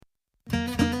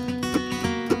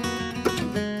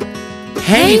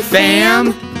Hey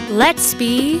fam! Let's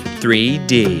be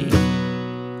 3D.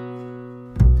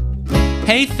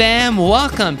 Hey fam,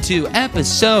 welcome to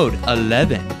episode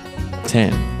 11.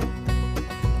 10.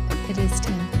 It is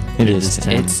 10. It is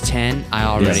 10. It's 10. I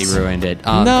already Yes. ruined it.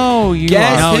 No, you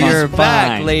Guess are. who's You're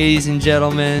back, fine. ladies and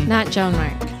gentlemen? Not Joan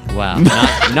Mark. Wow,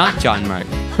 not John Mark.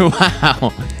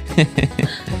 Wow.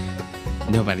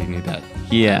 Nobody knew that.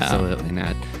 Yeah. Absolutely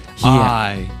not. Yeah.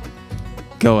 I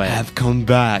Go ahead. have come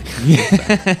back.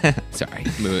 Sorry,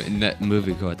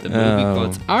 movie quote. The movie Oh.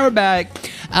 quotes are back.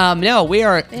 No, we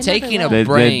are They taking never a left.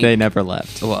 break. They never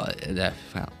left. Well, okay.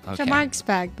 Joan Mark's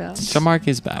back, though. Shamark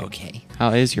is back. Okay. How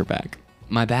is your back?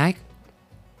 My back,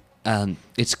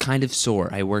 it's kind of sore.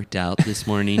 I worked out this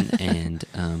morning, and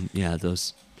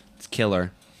it's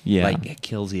killer. Yeah. Like it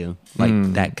kills you,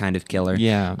 like that kind of killer.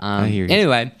 Yeah, I hear you.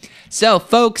 Anyway, so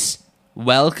folks,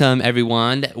 welcome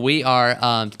everyone. We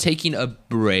are taking a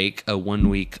break, a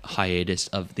 1-week hiatus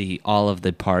of all of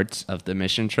the parts of the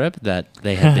mission trip that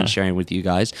they have been sharing with you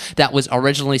guys. That was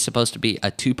originally supposed to be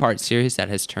a 2-part series that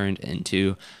has turned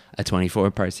into a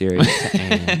 24-part series.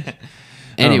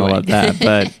 And I don't know about that,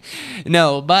 but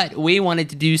no, but we wanted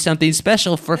to do something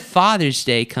special for Father's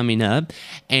Day coming up,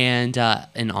 and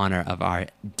in honor of our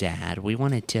dad, we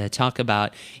wanted to talk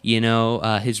about,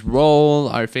 his role,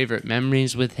 our favorite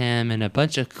memories with him, and a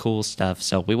bunch of cool stuff.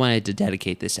 So we wanted to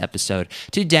dedicate this episode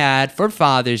to Dad for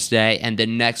Father's Day, and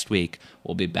then next week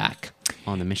we'll be back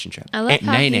on the mission trip. I love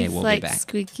how Nene he's will like be back.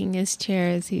 squeaking his chair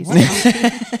as he's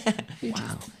talking.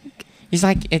 Wow. he's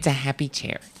like, it's a happy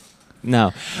chair.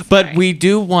 No, but we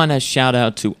do want to shout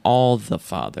out to all the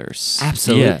fathers.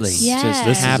 Absolutely. Yes. Just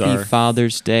This is happy our-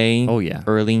 Father's Day. Oh, yeah.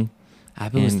 Early.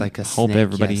 Abby was And like a hope snake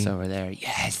everybody- yes over there.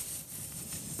 Yes.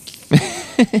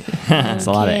 That's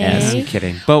a lot of S. Okay. I'm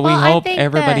kidding. But we Well, I hope think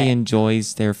everybody that-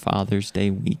 enjoys their Father's Day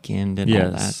weekend and all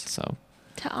Yes. that. So,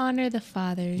 To honor the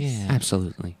fathers. yeah.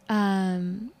 Absolutely.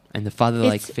 Um, And the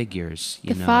father-like It's- figures,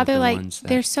 the father, like, ones that-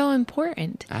 they're so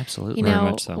important. absolutely. You Very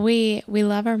know, much so. we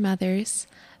love our mothers,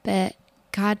 but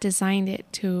God designed it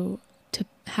to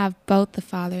have both the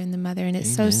father and the mother, and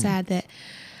it's so Amen. sad that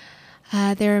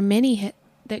there are many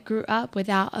that grew up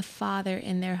without a father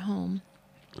in their home.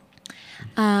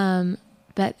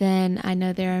 But then I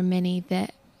know there are many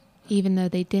that, even though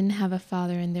they didn't have a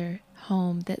father in their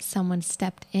home, that someone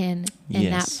stepped in that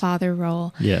Yes. father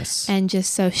role. Yes. And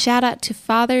just so shout out to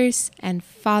fathers and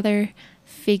father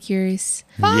figures.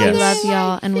 Yes. We love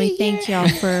y'all, and we thank y'all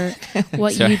for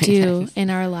what Sorry. you do in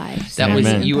our lives. That and was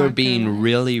Amen. you were impact our being lives.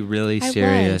 really, really I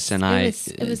serious, was. and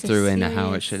It was a threw in how it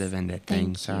serious should have ended thank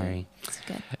things. you. Sorry. It's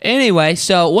good. Anyway,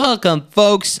 so welcome,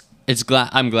 folks.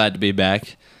 I'm glad to be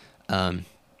back.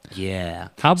 Yeah.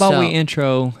 How about So, we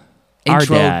intro our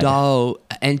dad?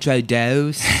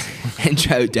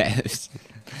 Introduce.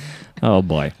 Oh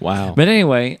boy. Wow. But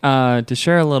anyway, to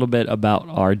share a little bit about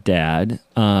our dad.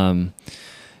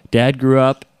 Dad grew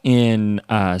up in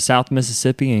South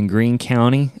Mississippi in Greene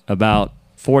County, about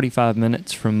 45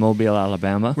 minutes from Mobile,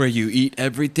 Alabama. Where you eat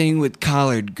everything with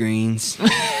collard greens.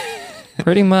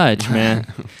 Pretty much, man.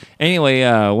 Anyway,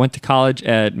 went to college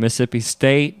at Mississippi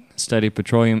State, studied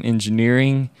petroleum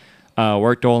engineering,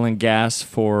 worked oil and gas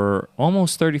for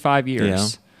almost 35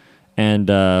 years. And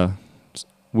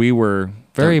we were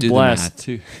very Don't do the blessed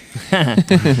to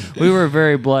we were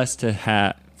very blessed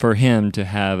to for him to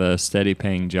have a steady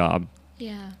paying job.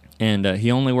 Yeah. And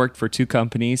he only worked for 2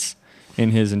 companies in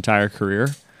his entire career,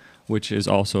 which is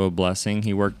also a blessing.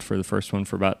 He worked for the first one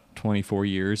for about 24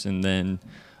 years. And then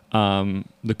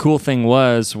the cool thing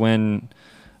was when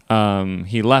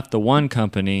he left the one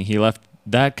company, he left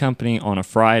that company on a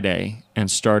Friday and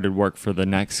started work for the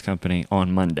next company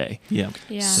on Monday. Yeah.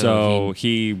 Yeah. So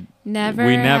we never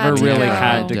never had to really go.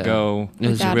 had to go It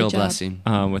was Without a a real job. blessing.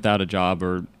 without a job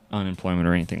or unemployment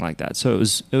or anything like that. So it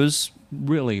was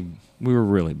really, we were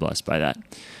really blessed by that.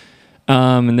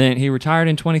 And then he retired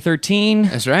in 2013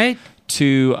 That's right.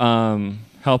 to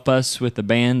help us with the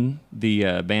band.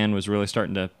 The band was really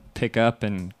starting to pick up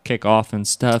and kick off and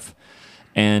stuff.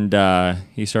 And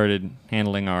he started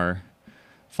handling our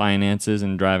finances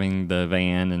and driving the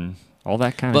van and all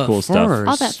that kind of But cool stuff. first-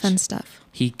 All that fun stuff.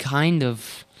 He kind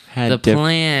of Had the diff-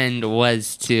 plan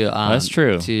was to That's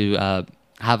true. to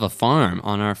have a farm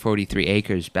on our 43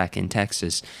 acres back in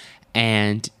Texas,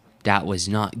 and that was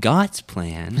not God's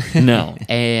plan. No.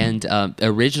 And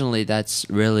originally, that's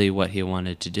really what he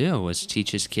wanted to do, was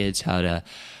teach his kids how to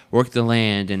work the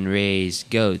land and raise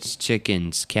goats,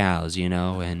 chickens, cows,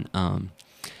 and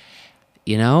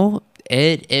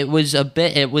it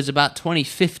was about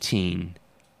 2015.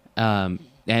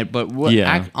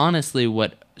 Honestly,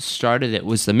 what started it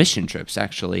was the mission trips.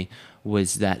 Actually,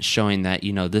 was that showing that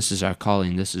this is our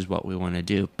calling, this is what we want to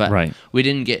do. But Right. we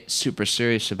didn't get super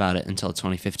serious about it until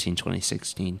 2015,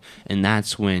 2016, and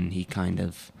that's when he kind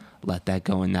of let that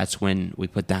go, and that's when we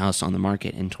put the house on the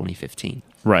market in 2015.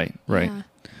 Right. Yeah.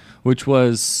 Which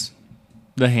was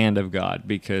the hand of God,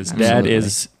 because Dad Absolutely.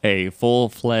 is a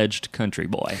full-fledged country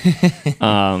boy.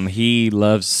 He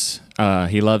loves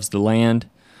the land,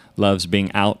 loves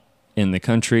being out in the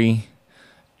country,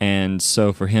 and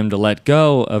so for him to let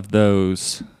go of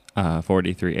those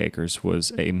 43 acres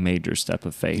was a major step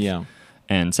of faith Yeah.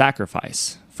 and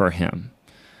sacrifice for him.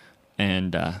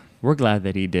 And we're glad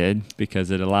that he did, because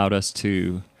it allowed us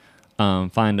to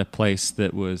find a place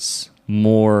that was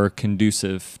more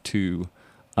conducive to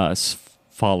us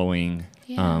following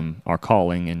Yeah. our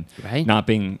calling, and Right.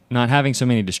 not having so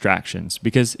many distractions,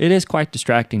 because it is quite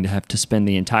distracting to have to spend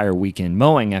the entire weekend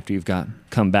mowing after you've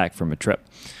come back from a trip.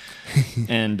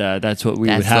 And that's what we would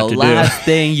That's have the to last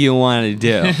thing you want to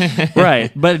do. do.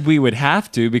 Right. But we would have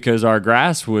to, because our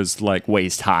grass was like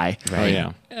waist high. Oh,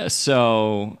 yeah.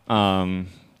 So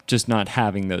just not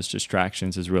having those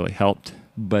distractions has really helped.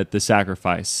 But the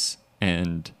sacrifice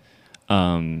and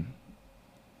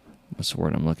what's the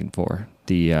word I'm looking for?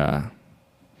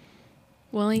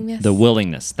 Willingness. The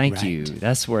willingness. Thank Right. you.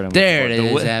 That's the word I'm There looking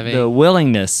it for. is, Abby. The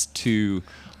willingness to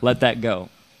let that go,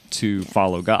 to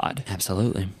follow God.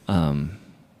 Absolutely.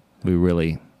 We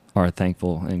really are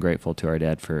thankful and grateful to our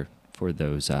dad for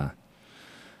those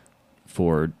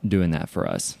for doing that for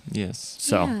us. Yes.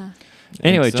 So Yeah.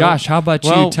 anyway, And so- Josh, how about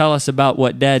well- you tell us about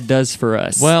what Dad does for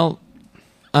us? Well,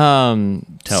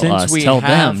 tell since us, we tell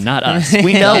have, them, not us.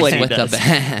 We know what he With the does.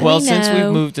 band. Well, We since we've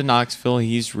know. moved to Knoxville,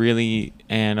 he's really,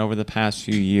 and over the past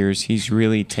few years, he's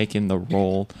really taken the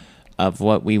role of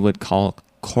what we would call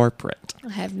corporate.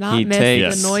 I have not He missed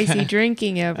takes- the noisy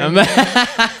drinking over Um, here.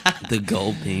 The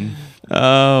gulping.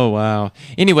 Oh, wow.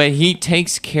 Anyway, he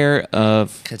takes care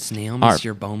of. Because Naomi's Our-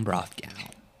 your bone broth gal.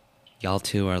 Y'all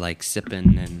two are like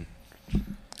sipping and.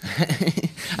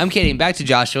 I'm kidding. Back to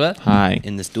Joshua. Hi.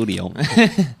 In the studio.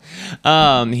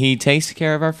 He takes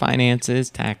care of our finances,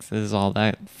 taxes, all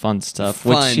that fun stuff.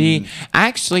 Which Fun. he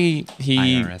actually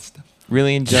IRS stuff.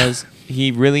 really does.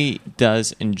 He really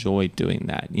does enjoy doing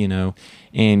that,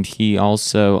 And he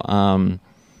also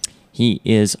he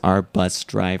is our bus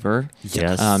driver.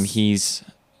 Yes. He's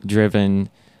driven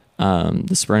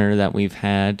the Sprinter that we've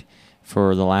had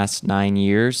for the last 9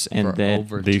 years, and For then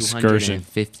over the excursion.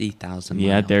 250,000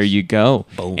 yeah, miles. there you go.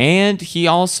 Boom. And he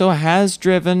also has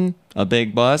driven a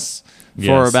big bus for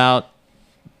Yes. about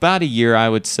a year, I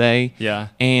would say. Yeah.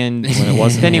 And When it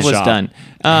wasn't then he in the was shop. done.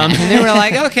 And they were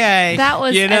like, okay. That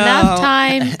was you know, enough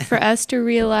time for us to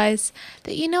realize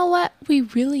that, you know what? We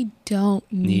really don't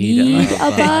need a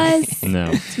bus. No.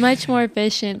 It's much more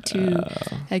efficient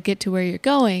to get to where you're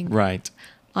going Right.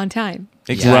 on time.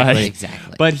 Exactly. Right.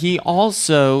 Exactly. But he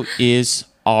also is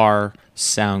our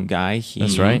sound guy. He,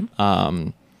 That's right.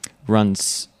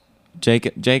 Runs.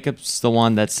 Jacob's the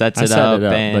one that sets I it set up it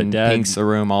up, but and Dad- pinks the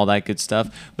room, all that good stuff.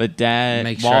 But Dad,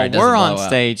 Make sure while it doesn't we're on blow up.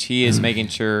 stage, he is making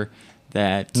sure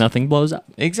that Nothing blows up.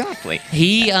 exactly.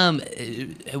 He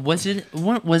was it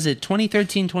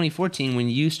 2013, 2014 when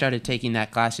you started taking that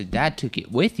class and Dad took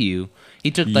it with you. He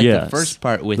took like the Yes. first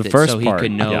part with The it first so he part,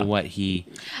 could know yeah. what he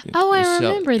Oh, I so-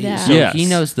 remember that. So Yes. he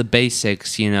knows the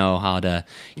basics, how to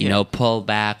Yeah. pull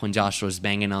back when Josh was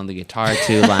banging on the guitar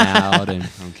too loud and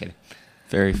I'm kidding.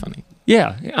 Very funny.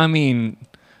 Yeah. I mean,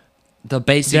 The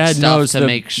basic Dad stuff knows to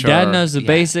make sure Dad knows the yeah.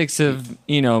 basics of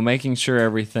making sure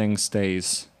everything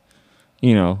stays,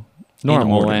 normal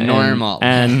order. and Normal.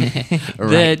 and Right.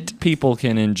 that people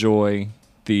can enjoy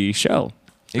the show.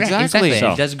 Right, Exactly. So-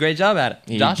 He does a great job at it.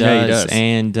 He Josh does, Yeah, he does.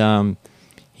 and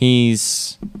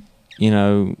he's,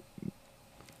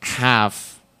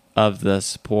 half of the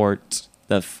support,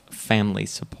 the family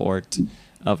support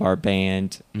of our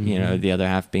band. Mhm. The other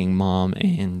half being Mom,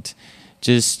 and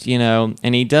just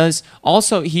and he does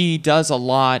a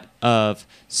lot of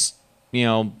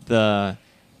the,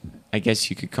 I guess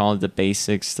you could call it the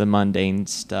basics, the mundane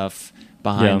stuff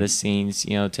behind Yeah. the scenes.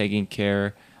 Taking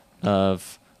care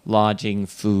of lodging,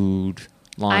 food,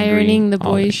 laundry, Ironing the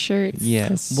all boys' that. shirts.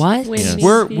 Yes. What? When Yes.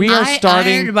 we We see- are I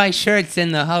starting. ironed my shirts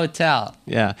in the hotel.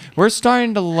 Yeah, we're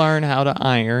starting to learn how to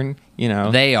iron.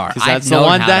 They are. 'Cause I've that's the known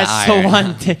one. how to That's iron. the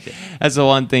one. That's the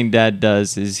one thing Dad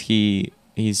does is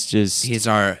he's just He's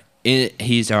our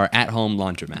at-home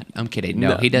laundromat. I'm kidding.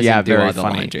 No, he doesn't yeah, do very all the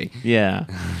funny. laundry. Yeah.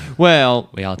 Well,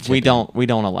 We all chip we in. don't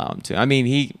allow him to. I mean,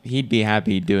 he'd be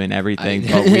happy doing everything,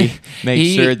 I- but we make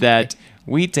He- sure that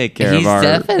we take care He's of our.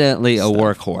 definitely a stuff.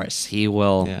 workhorse. He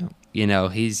will. Yeah.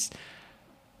 He's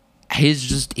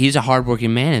he's a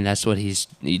hardworking man, and that's what he's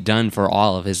done for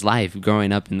all of his life.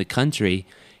 Growing up in the country,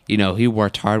 he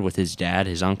worked hard with his dad,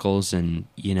 his uncles, and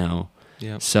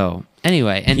Yep. So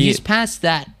anyway, and He- he's passed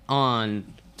that on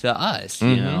to us.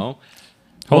 Well,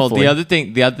 Hopefully. the other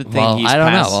thing Well, he's I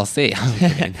don't know. passed, We'll see.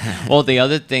 well, the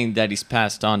other thing that he's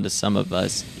passed on to some of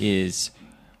us is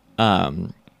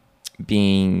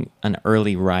being an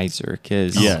early riser.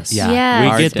 Because Yes. Yeah,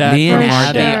 Yes, We get that Me and for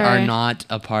Abby sure. are not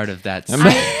a part of that.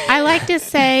 I like to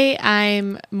say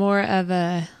I'm more of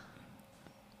a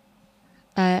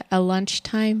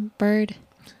lunchtime bird.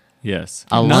 Yes.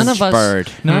 A None lunch of us,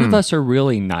 bird. None of us are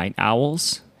really night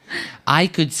owls. I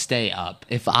could stay up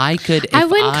if I could. If I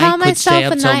wouldn't call could stay myself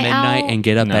up a till night midnight owl. and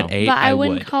get up No. at 8, But I I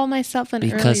wouldn't would. call myself an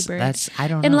Because early bird. that's I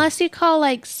don't know. Unless you call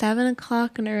like 7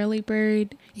 o'clock an early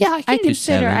bird. Yeah, I can do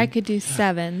consider 7. I could do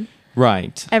 7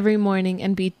 right. every morning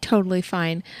and be totally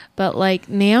fine. But like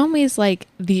Naomi's like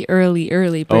the early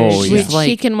bird. Oh, yeah. which She's like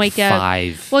she can wake up.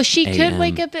 5 Well, she could a.m.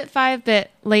 wake up at 5, but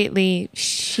lately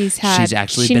she's She's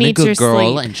she been a needs her good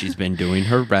girl, sleep. and she's been doing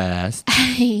her best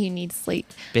You need sleep.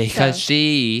 because So-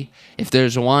 if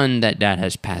there's one that Dad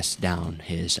has passed down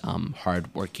his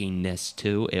hardworkingness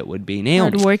to, it would be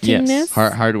Naomi. Hardworkingness. Yes.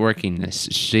 Hardworkingness.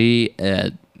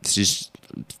 She's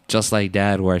just like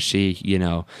Dad, where she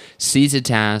sees a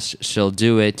task, she'll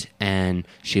do it, and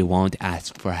she won't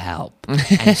ask for help.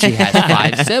 And she has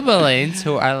 5 siblings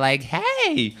who are like,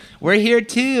 "Hey, we're here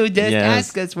too. Just Yes.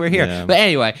 ask us. We're here." Yeah. But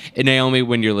anyway, Naomi,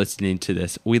 when you're listening to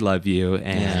this, we love you,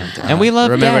 and And we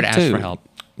love remember Dad, to ask too. for help.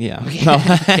 Yeah.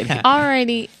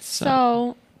 Alrighty,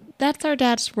 so that's our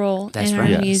dad's role That's in right.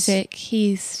 our Yes. music.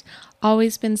 He's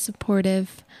always been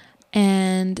supportive,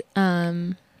 and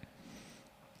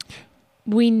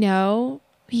we know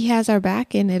he has our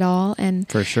back in it all. And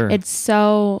For sure. it's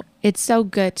so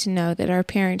good to know that our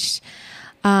parents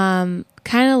kind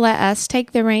of let us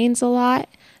take the reins a lot,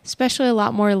 especially a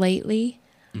lot more lately.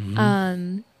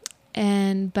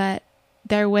 But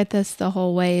they're with us the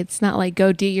whole way. It's not like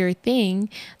go do your thing.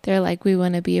 They're like, we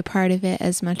want to be a part of it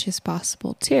as much as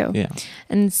possible too. Yeah.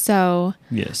 And so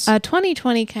yes.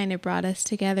 2020 kind of brought us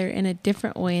together in a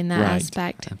different way in that Right.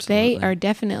 aspect. Absolutely. They are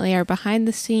definitely our behind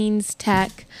the scenes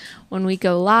tech. When we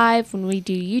go live, when we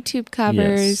do YouTube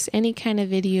covers, Yes. any kind of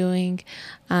videoing,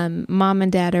 mom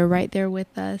and dad are right there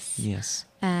with us. Yes.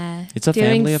 It's a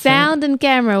doing family affair. sound and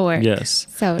camera work. Yes.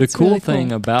 So the it's cool really thing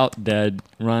cool. about Dad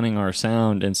running our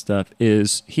sound and stuff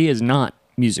is he is not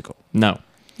musical. No.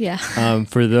 Yeah.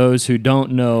 For those who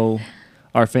don't know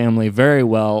our family very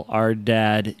well, our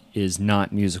dad is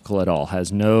not musical at all.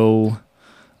 Has no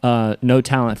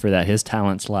talent for that. His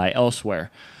talents lie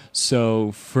elsewhere.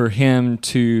 So for him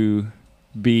to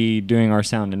be doing our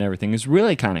sound and everything is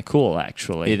really kind of cool,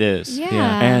 actually. It is.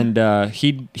 Yeah. And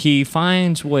he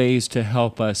finds ways to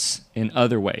help us in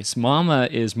other ways. Mama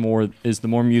is the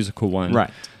more musical one, Right.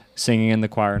 singing in the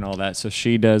choir and all that. So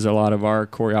she does a lot of our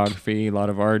choreography, a lot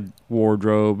of our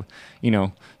wardrobe,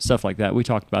 stuff like that. We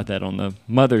talked about that on the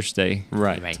Mother's Day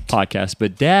Right. Right. podcast.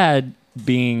 But Dad,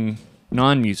 being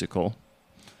non-musical,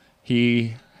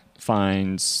 he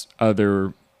finds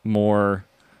other more,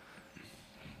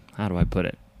 how do I put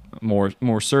it, more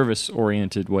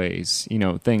service-oriented ways,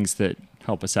 things that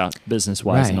help us out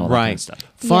business-wise and all that kind Right. of stuff.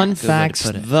 Fun Yeah. Good way to fact,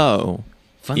 put it. though,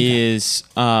 Fun is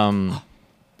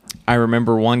I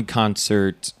remember one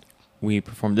concert we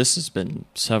performed. This has been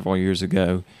several years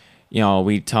ago.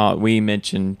 We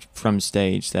mentioned from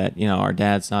stage that our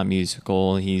dad's not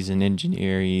musical. He's an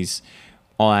engineer. He's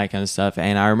all that kind of stuff.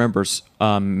 And I remember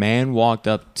a man walked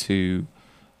up to,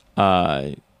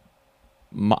 I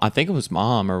think it was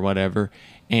Mom or whatever,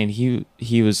 and he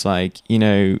was like,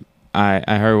 I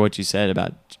heard what you said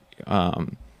about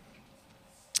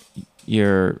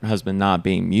your husband not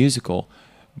being musical,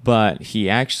 but he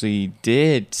actually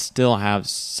did still have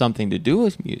something to do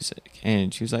with music.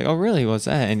 And she was like, "Oh, really? What's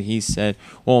that?" And he said,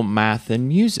 "Well, math and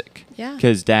music." Yeah.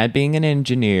 Because Dad being an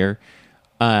engineer,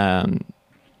 there's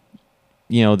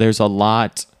a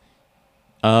lot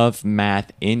of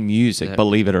math in music, That-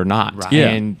 believe it or not. Right. Yeah.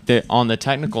 And on the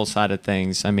technical side of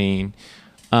things, I mean,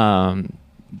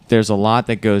 there's a lot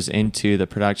that goes into the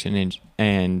production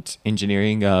and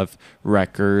engineering of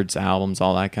records, albums,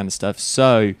 all that kind of stuff.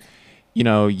 So,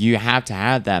 you have to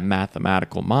have that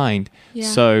mathematical mind. Yeah.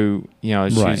 So,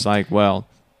 she's Right. like, well,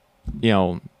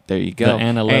 there you go. The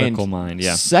analytical And mind,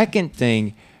 yeah. Second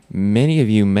thing, many of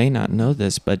you may not know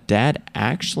this, but Dad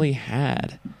actually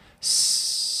had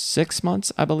 6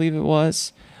 months, I believe it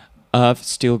was, of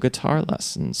steel guitar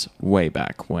lessons way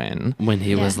back when. When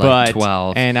he was Yeah. like But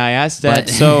 12. and I asked Dad, But-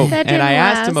 so That and I didn't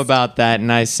asked him last. about that, and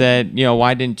I said,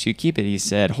 why didn't you keep it? He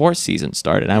said horse season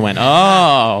started. I went,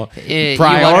 oh,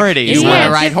 priorities. You want Yeah,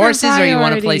 to ride different horses or you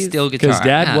want to play priorities. steel guitar? Because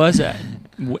Dad Yeah. was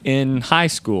in high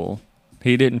school.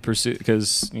 He didn't pursue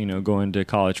because going to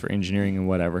college for engineering and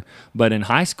whatever. But in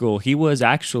high school, he was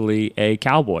actually a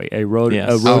cowboy, a Yes.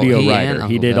 rodeo Oh, he rider. and He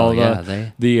Uncle did Bill, all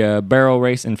yeah, the barrel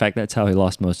race. In fact, that's how he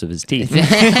lost most of his teeth.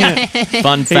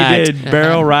 Fun He fact. did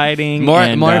barrel riding, More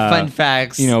and, fun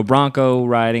facts. Bronco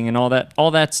riding, and all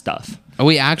that stuff.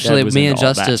 We actually, Dad was me and into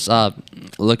all that.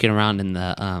 Justice, looking around in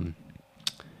the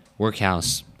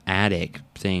workhouse attic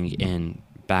thing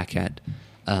back at.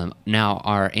 Now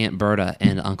our Aunt Berta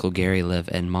and Uncle Gary live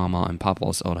in Mama and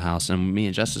Papa's old house, and me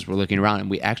and Justice were looking around, and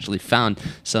we actually found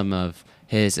some of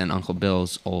his and Uncle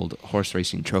Bill's old horse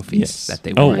racing trophies Yes. that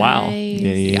they Oh, won. wow.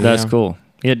 Nice. That's cool.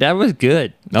 Yeah, Dad was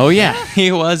good. Oh yeah,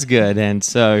 he was good, and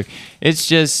so it's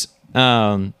just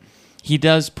he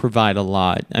does provide a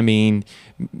lot. I mean,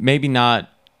 maybe not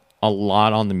a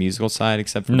lot on the musical side,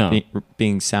 except for No.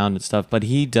 being sound and stuff, but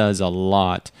he does a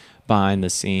lot behind the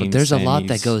scenes. But there's a and lot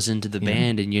that he's- goes into the yeah.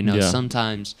 band, and Yeah.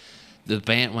 sometimes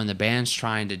when the band's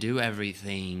trying to do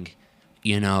everything,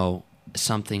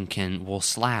 something will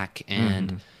slack,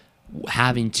 and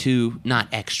having two, not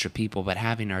extra people, but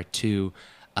having our two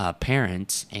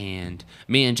parents, and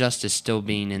me and Justice still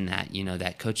being in that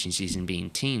that coaching season, being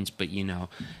teens, but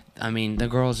the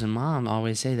girls and mom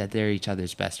always say that they're each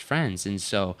other's best friends, and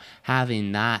so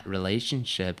having that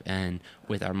relationship and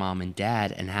with our mom and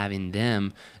dad, and having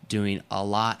them doing a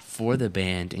lot for the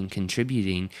band and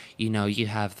contributing, you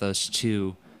have those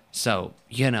two, so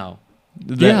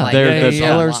Yeah, like, they're the they-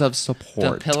 pillars yeah. of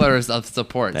support. the pillars of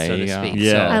support, There so you to go. speak.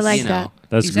 Yeah. So, I like that.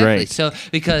 That's exactly. great. So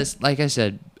because, like I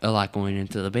said, a lot going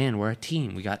into the band. We're a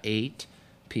team. We got 8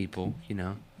 people,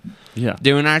 Yeah.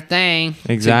 doing our thing.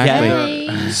 Exactly.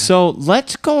 Nice. So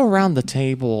let's go around the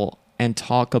table and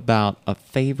talk about a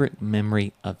favorite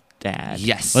memory of Dad.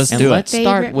 Yes. Let's And do it. let's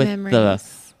start Favorite with the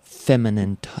memories.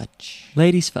 feminine touch.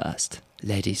 Ladies first.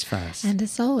 Ladies first. And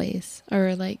as always,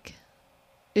 or like,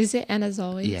 is it and as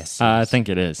always? Yes. I think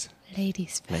it is.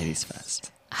 Ladies first. Ladies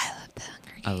first. I love the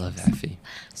Hunger Games. I love Effie.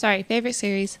 Sorry, favorite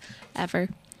series ever.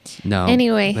 No.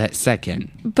 Anyway. That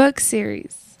second. Book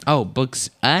series. Oh, books.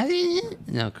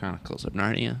 No, Chronicles of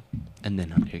Narnia, and then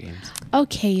Hunger Games.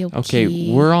 Okay.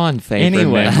 Okay, we're on favorite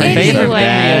Anyway. memory. Anyway. of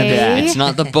Dad. It's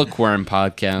not the bookworm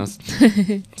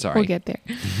podcast. Sorry. We'll get there.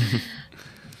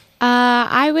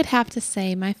 I would have to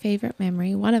say my favorite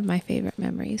memory, one of my favorite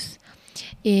memories,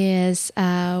 is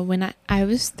when I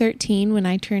was 13, when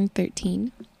I turned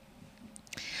 13.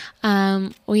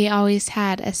 We always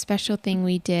had a special thing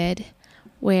we did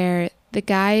where the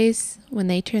guys, when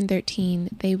they turned 13,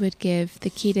 they would give the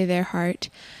key to their heart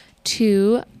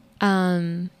to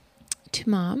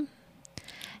mom,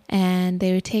 and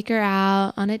they would take her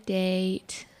out on a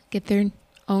date, get their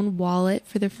own wallet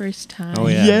for the first time. Oh,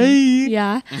 yeah. Yay!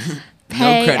 Yeah.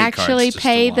 Pay credit actually cards, just a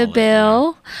pay the wallet,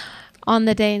 bill on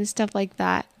the day and stuff like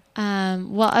that.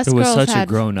 Well, us It was girls such a had,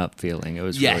 grown-up feeling. It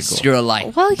was Yes, really cool. you're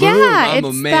like. Well, "Boom, yeah, I'm a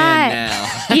it's man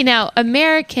that. now."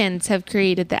 Americans have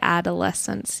created the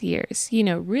adolescence years.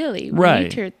 Really, when Right. you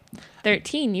turned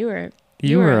 13, you were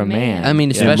a man. I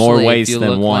mean, In especially more if ways you than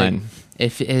look one.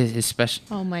 Like, especially.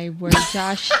 Oh my word,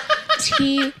 Josh.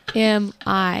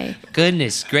 TMI.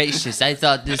 Goodness gracious! I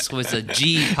thought this was a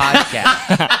G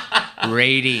podcast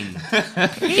rating.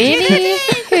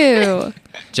 Anywho,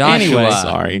 Joshua, Anyway,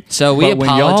 sorry. So we But when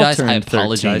y'all apologize. I turned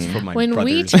apologize 13, for my when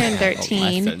we brother's turned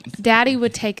 13, lessons. Daddy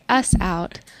would take us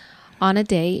out on a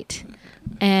date,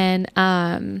 and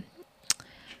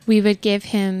we would give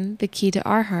him the key to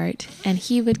our heart, and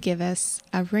he would give us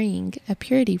a ring, a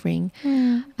purity ring,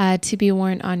 to be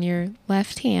worn on your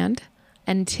left hand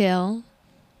until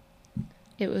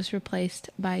it was replaced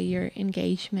by your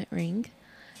engagement ring.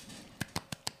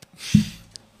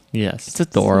 Yes. It's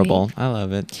adorable. I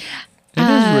love it. It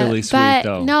is really sweet, but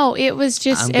though. no, it was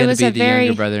just, I'm it gonna was be a the very,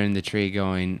 younger brother in the tree,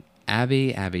 going,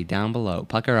 Abby, down below,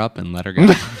 pluck her up and let her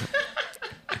go.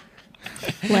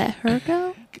 let her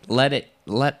go.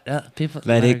 let people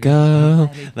Let it go.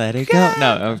 Let it go.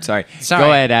 No, I'm sorry. Sorry,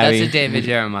 Go ahead, Abby. That's a David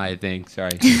Jeremiah thing.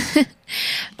 Sorry.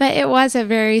 But it was a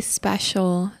very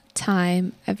special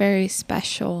time, a very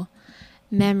special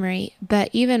memory, but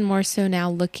even more so now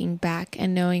looking back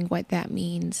and knowing what that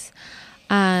means.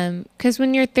 Because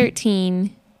when you're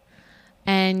 13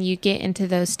 and you get into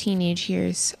those teenage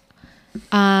years,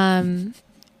 I'm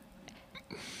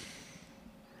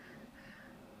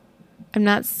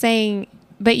not saying,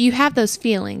 but you have those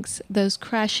feelings, those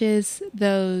crushes,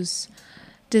 those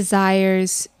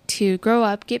desires to grow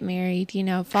up, get married,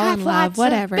 fall in love,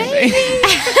 whatever.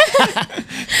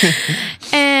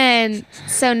 And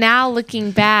so now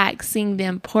looking back, seeing the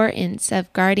importance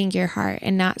of guarding your heart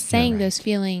and not saying those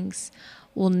feelings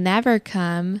will never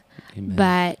come, Amen.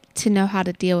 but to know how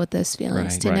to deal with those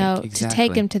feelings, Right. to Right. know, to Exactly.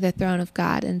 take them to the throne of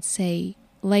God and say,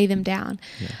 lay them down.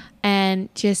 Yeah. And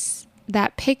just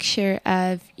that picture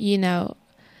of,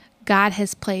 God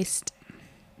has placed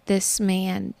this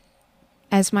man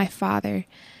as my father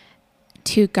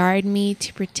to guard me,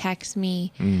 to protect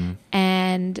me. Mm.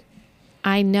 And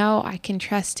I know I can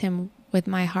trust him with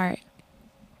my heart.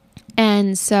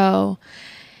 And so,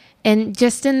 and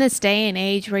just in this day and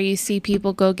age where you see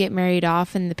people go get married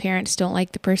off and the parents don't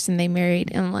like the person they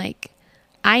married, and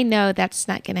I know that's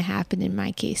not going to happen in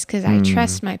my case because I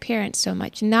trust my parents so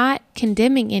much. Not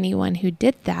condemning anyone who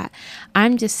did that.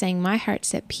 I'm just saying my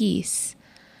heart's at peace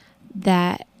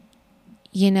that,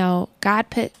 God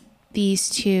put these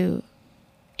two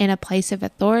in a place of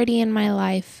authority in my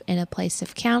life, in a place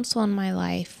of counsel in my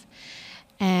life,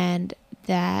 and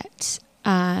that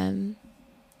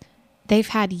they've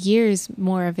had years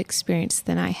more of experience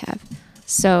than I have.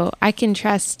 So I can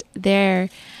trust their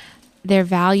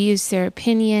values, their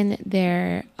opinion,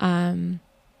 the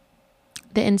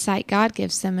insight God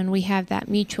gives them, and we have that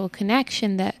mutual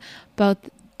connection that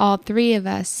all three of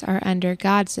us are under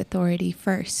God's authority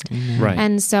first. Right.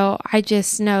 And so I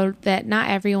just know that not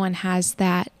everyone has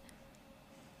that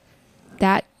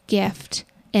gift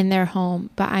in their home,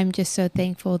 but I'm just so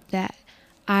thankful that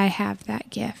I have that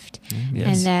gift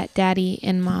and that Daddy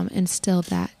and Mom instilled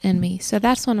that in me. So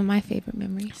that's one of my favorite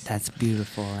memories. That's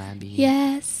beautiful, Abby.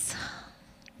 Yes.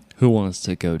 Who wants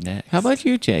to go next? How about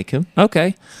you, Jacob?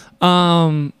 Okay.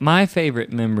 My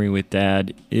favorite memory with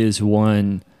Dad is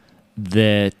one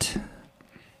that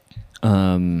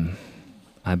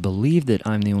I believe that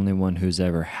I'm the only one who's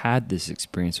ever had this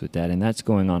experience with Dad, and that's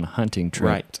going on a hunting trip.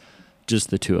 Right. Just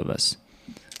the two of us.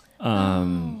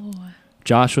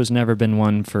 Josh was never been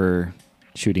one for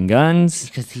shooting guns.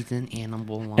 Because he's an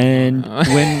animal lover. And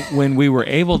when we were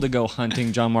able to go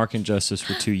hunting, John Mark and Justice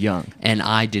were too young. And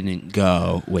I didn't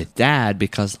go with Dad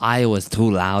because I was too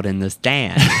loud in the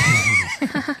stand.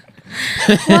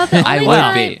 Well, I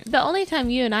would be. the only time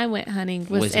you and I went hunting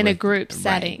was Was in a with- group right.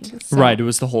 setting. So Right, it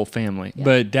was the whole family. Yeah.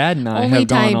 But Dad and I only have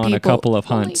gone time on a people- couple of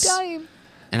only hunts. time.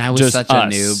 And I was Just such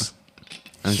us. a noob.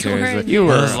 I'm You were a seriously. noob.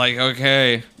 It was like,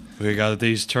 okay, we got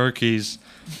these turkeys.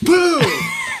 Boom!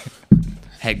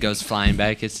 Head goes flying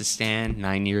back, hits the stand,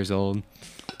 9 years old.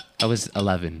 I was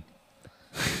 11.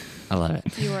 11.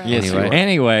 You were Yes, you alone. were.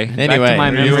 Anyway, back Anyway, to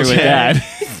my were you memory with okay? Dad.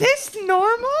 Is this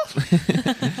normal?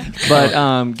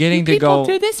 But getting to go.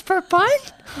 this for fun?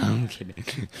 I'm kidding.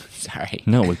 Sorry.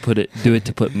 No, we do it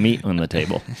to put meat on the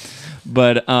table.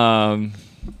 But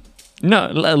no,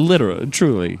 literally,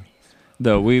 truly,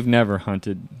 though we've never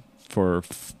hunted for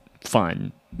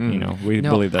fun. You know, we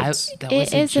believe that's.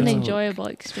 It is an enjoyable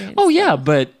experience. Oh yeah,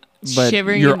 but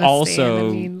Shivering you're in the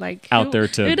also sand, out there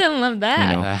to who doesn't love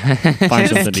that? find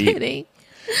Just something to eat. kidding.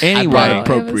 I brought Anyway,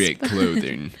 appropriate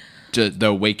clothing. Just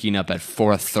the waking up at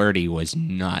 4:30 was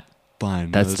not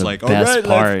fun. That's I was the like, best all right,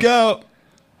 part. let's go.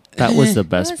 that was the It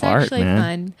best was part, actually man.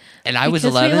 fun. And I was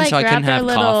Because we, 11, so I couldn't grabbed our have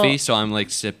little- coffee, so I'm like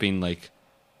sipping like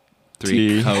 3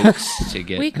 Tea. Cokes to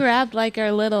get. We grabbed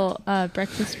our little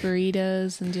breakfast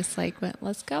burritos and just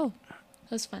let's go.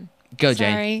 It was fun. Go,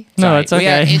 Jane. Sorry. No, Sorry. it's We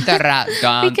are okay. interrupt. We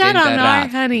Don't got on our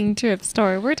interrupt. hunting trip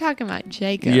story. We're talking about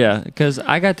Jacob. Yeah, because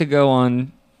I got to go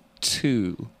on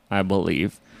 2, I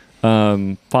believe,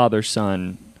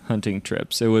 father-son hunting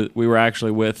trips. We were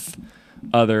actually with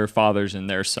other fathers and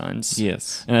their sons.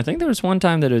 Yes. And I think there was one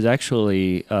time that it was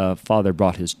actually father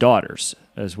brought his daughters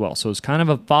as well. So it was kind of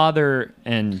a father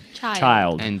and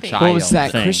child. And What child. What was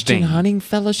that? thing. Christian Hunting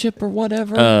Fellowship or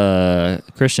whatever?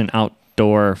 Christian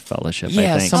Outdoor Fellowship,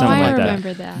 Yeah, I think. something Something I like that.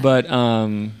 remember that. But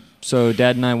so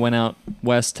Dad and I went out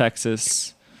West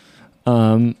Texas.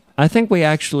 I think we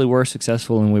actually were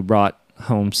successful and we brought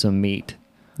home some meat.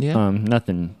 yeah.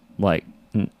 Nothing like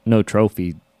no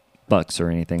trophy bucks or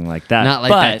anything like that. Not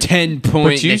like but, that 10 point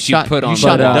But you that shot- you put you on.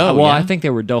 shot But, a doe, well, yeah? I think they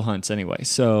were doe hunts anyway.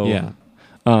 So yeah.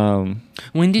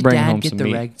 When did bring Dad home get some the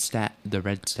meat. red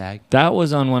stag? that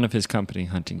was on one of his company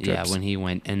hunting trips. Yeah, when he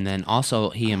went, and then also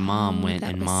he and Mom went,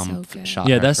 that and was Mom so good. shot.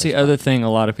 Yeah, her that's the first other buck. thing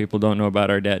a lot of people don't know about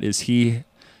our dad is he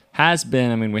has been.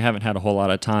 I mean, we haven't had a whole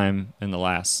lot of time in the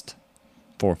last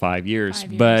 4 or 5 years,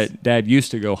 5 years. but Dad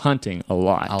used to go hunting a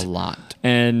lot. A lot.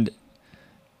 And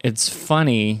it's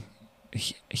funny,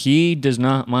 he does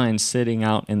not mind sitting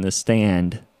out in the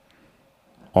stand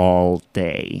all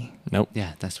day Nope.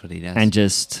 Yeah, that's what he does. and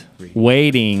just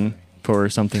waiting for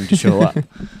something to show up.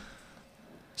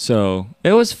 So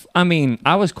it was. I mean,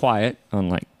 I was quiet,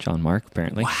 unlike John Mark,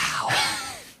 apparently. Wow.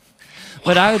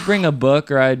 But I would bring a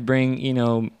book, or I'd bring,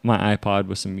 my iPod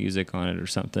with some music on it or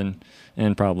something,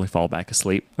 and probably fall back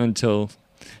asleep until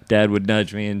Dad would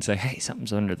nudge me and say, "Hey,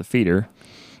 something's under the feeder."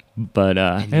 But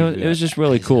it was just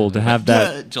really cool to have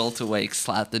that. Jolt awake,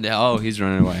 slap the dad. Oh, he's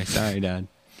running away. Sorry, Dad.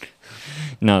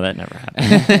 No, that never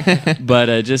happened.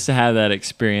 But just to have that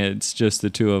experience, just the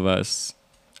two of us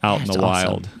out in That's the awesome.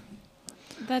 wild,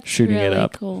 That's shooting really it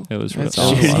up. cool. It was really That's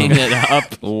awesome. awesome. Shooting it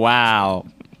up. Wow.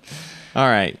 All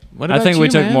right. What I about think you, we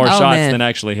took man? more Oh, shots man. than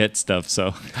actually hit stuff.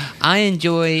 So I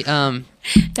enjoy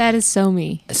That is so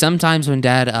me. sometimes when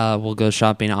Dad will go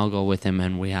shopping, I'll go with him,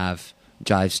 and we have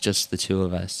drives just the two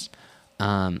of us.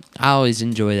 I always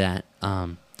enjoy that,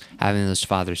 having those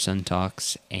father-son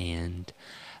talks, and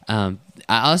I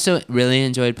also really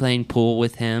enjoyed playing pool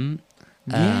with him.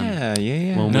 Yeah.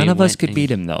 when none we of us went could and-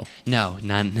 beat him, though. No,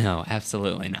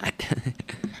 absolutely not.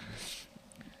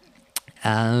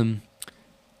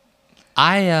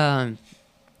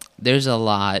 There's a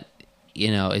lot,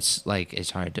 it's like,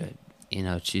 it's hard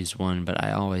to, choose one, but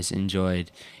I always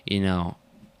enjoyed,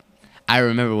 I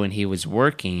remember when he was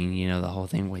working, the whole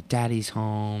thing with Daddy's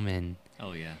home, and,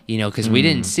 Oh yeah. because we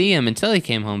didn't see him until he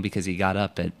came home because he got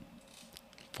up at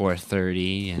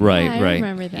 4:30. And, Right, Yeah, I right.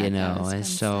 remember that. That was and fun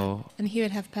so stuff. And he would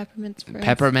have peppermints for us.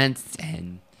 peppermints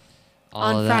and all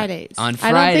On of that. Fridays. On I don't think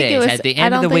it Fridays, was- at the I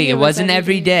end of don't the think week, it it was wasn't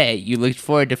every every day. day. You looked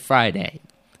forward to Friday,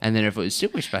 and then if it was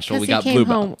super special, we got he Blue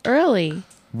came home Bell. early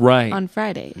Right. on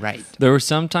Friday. Right. There were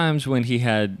some times when he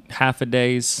had half a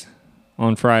days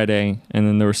on Friday, and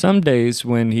then there were some days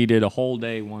when he did a whole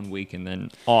day one week and then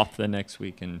off the next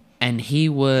week. And And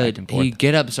Back and forth. he'd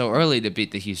get up so early to beat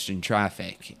the Houston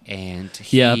traffic, and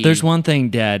yeah, if there's one thing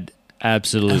Dad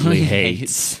absolutely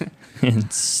hates. hates,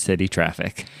 it's city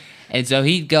traffic. And so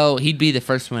he'd be the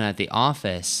first one at the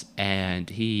office, and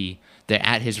they're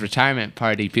at his retirement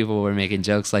party. People were making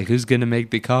jokes like, "Who's gonna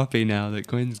make the coffee now that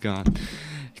Quinn's gone?"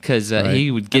 Because Right.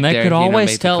 he would get and there. I could and, always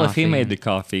make the tell if he coffee made the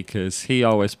coffee because he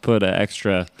always put an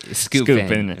extra scoop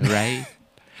in it. right?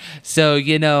 So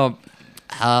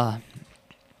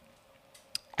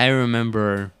I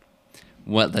remember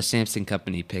what the Samson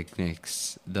Company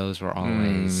picnics. Those were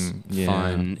always yeah.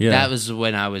 fun. Yeah. That was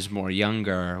when I was more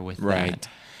younger with Right. that.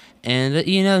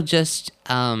 And just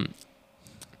how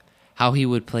he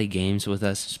would play games with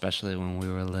us, especially when we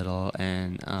were little,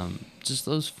 and just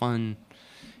those fun,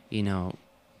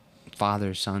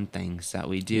 father-son things that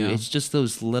we do. Yeah. It's just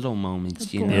those little moments,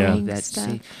 The boring that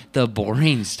stuff. the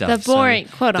boring stuff. The boring,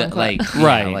 quote the, unquote. like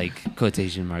Right. like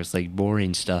quotation marks, like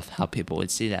boring stuff. How people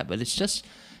would see that, but it's just,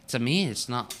 to me, it's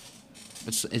not.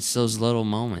 It's those little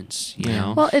moments,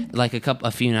 Well, like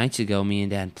a few nights ago, me and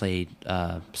Dad played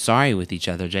Sorry with each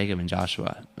other. Jacob and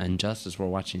Joshua and Justice were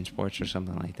watching sports or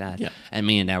something like that. Yeah. And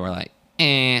me and Dad were like,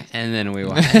 and then we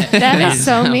watched. that is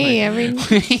so me.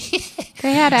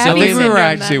 They had So Abby we syndrome were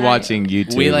that actually night. watching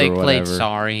YouTube. We or played whatever.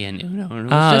 Sorry and Uno. And it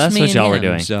was Ah, just that's me what and y'all were him,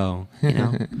 doing. So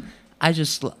I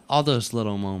just all those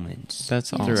little moments. That's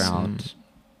throughout awesome.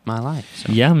 my life.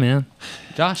 So. Yeah, man.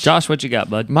 Josh. Josh, what you got,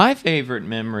 bud? My favorite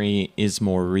memory is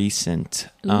more recent.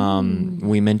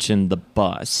 We mentioned the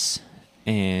bus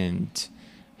and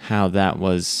how that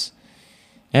was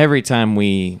every time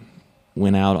we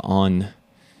went out on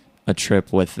a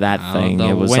trip with that thing. The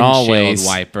It was windshield always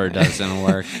wiper doesn't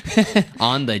work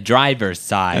on the driver's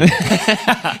side.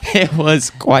 it was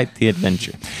quite the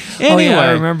adventure. Oh, Anyway, yeah,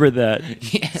 I remember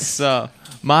that. Yes. so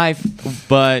my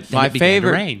Then it began to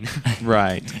favorite rain.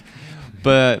 right.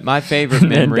 But my favorite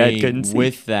And then Dad memory couldn't see.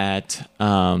 with that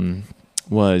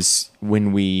was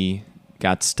when we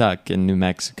got stuck in New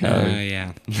Mexico.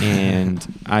 yeah.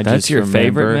 And I That's just your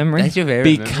favorite remember- memory? That's your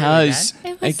favorite memory, because Dad?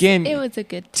 It was, again it was a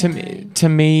good to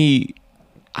time. me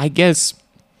I guess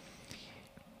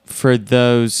for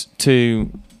those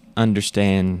to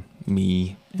understand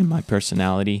me and my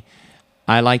personality,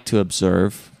 I like to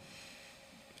observe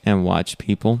and watch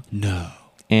people No.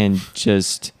 and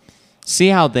just see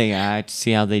how they act,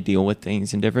 see how they deal with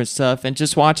things and different stuff, and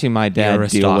just watching my dad You're a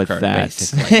deal with stalker, that.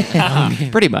 basically.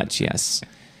 Pretty much, yes.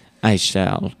 I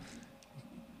shall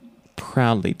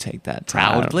proudly take that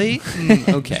title. Proudly?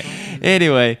 Okay.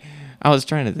 Anyway, I was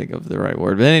trying to think of the right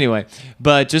word, but anyway,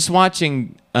 but just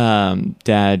watching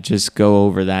Dad just go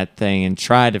over that thing and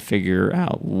try to figure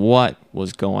out what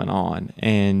was going on,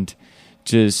 and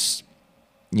just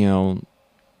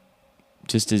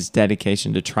just his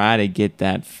dedication to try to get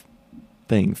that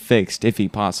thing fixed if he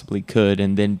possibly could,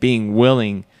 and then being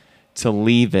willing to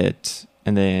leave it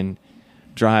and then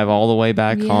drive all the way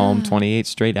back home, Yeah. 28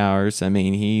 straight hours. I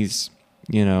mean, he's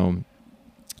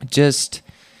just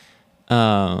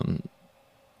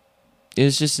it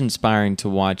was just inspiring to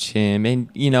watch him, and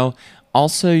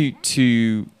also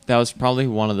that was probably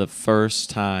one of the first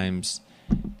times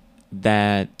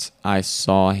that I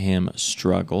saw him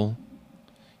struggle,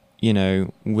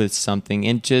 with something,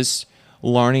 and just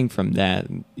learning from that,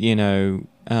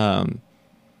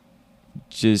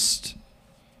 just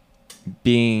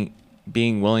being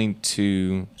willing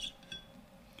to,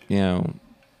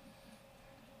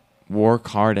 work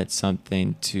hard at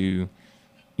something, to,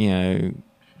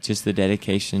 just the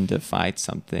dedication to fight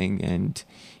something. And,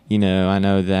 I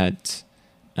know that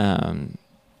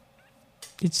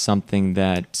it's something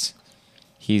that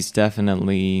he's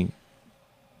definitely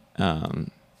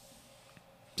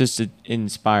just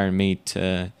inspired me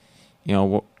to,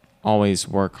 always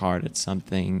work hard at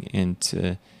something, and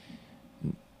to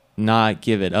not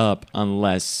give it up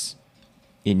unless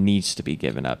it needs to be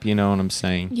given up. You know what I'm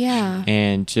saying? Yeah.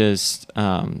 And just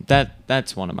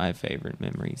that's one of my favorite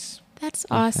memories. That's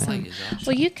Okay. awesome.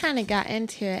 Well, you kind of got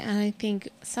into it, and I think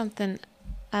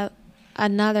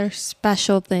another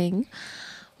special thing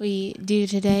we do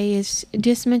today is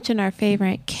just mention our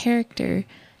favorite character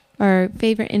or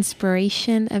favorite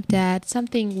inspiration of Dad,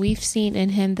 something we've seen in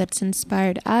him that's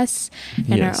inspired us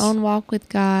in Yes. our own walk with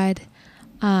God.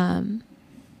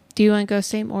 Do you want to go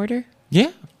same order?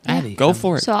 Yeah. Abby, Go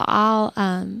for it. So I'll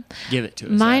Give it to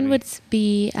us. mine Abby. would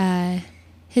be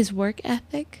his work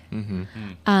ethic.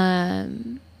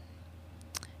 Mm-hmm.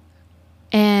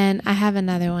 And I have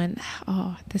another one.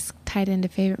 Oh, this tied into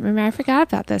favorite. Remember, I forgot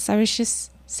about this. I was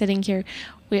just sitting here.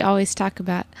 We always talk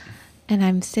about, and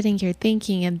I'm sitting here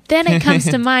thinking, and then it comes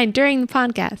to mind during the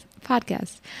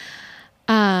podcast.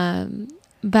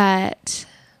 But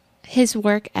his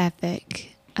work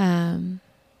ethic,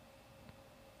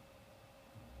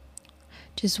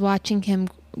 just watching him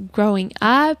growing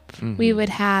up, we would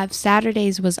have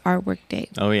Saturdays was our work day.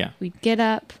 Oh yeah. We'd get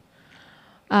up.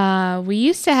 We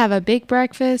used to have a big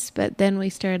breakfast, but then we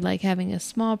started like having a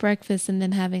small breakfast and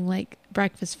then having like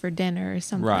breakfast for dinner or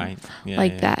something. Right. Yeah,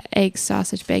 like yeah. that. Eggs,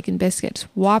 sausage, bacon, biscuits,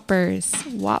 Whoppers,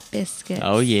 Whop biscuits.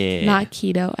 Oh yeah. Not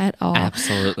keto at all.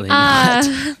 Absolutely not.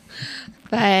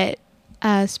 But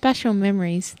special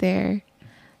memories there.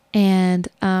 And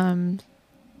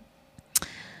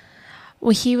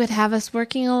well, he would have us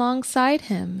working alongside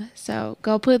him. So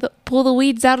go pull the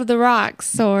weeds out of the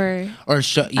rocks, or Or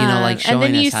like and then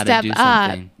showing you us how to step do up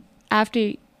something.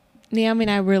 after Naomi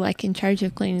and I were like in charge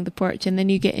of cleaning the porch, and then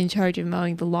you get in charge of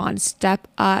mowing the lawn. Step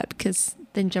up, because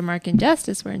then Jamark and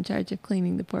Justice were in charge of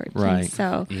cleaning the porch. And Right.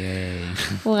 so Yay.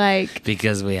 like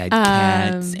Because we had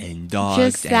cats and dogs,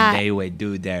 just and that- they would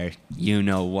do their you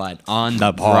know what on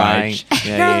the Right. porch.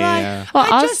 Yeah, yeah, yeah.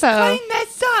 well, also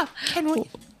this up. Can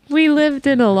we lived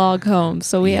in a log home,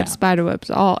 so we Yeah. had spider webs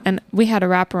and we had a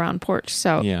wraparound porch.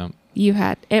 So Yeah.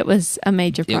 it was a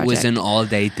major project. It was an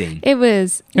all-day thing. It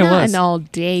was It not was. an all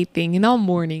day thing, an all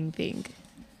morning thing.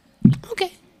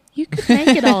 Okay. You could make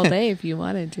it all day if you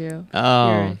wanted to.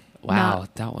 Oh. You're Wow,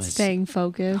 not that was. staying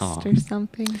focused Aw. or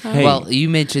something. Huh? Hey. Well, you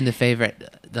mentioned the favorite.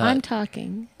 I'm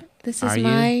talking. This is Are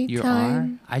my you?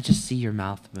 time. Are? I just see your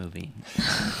mouth moving.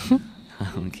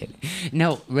 I'm kidding.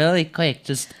 No, really quick.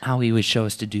 Just how he would show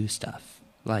us to do stuff,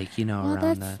 like Well,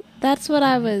 around that's what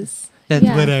I was. That's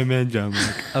yeah. what I meant, John.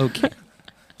 Okay.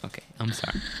 Okay. I'm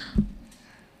sorry.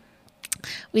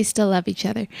 We still love each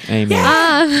other.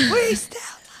 Amen. We still.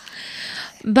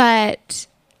 But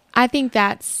I think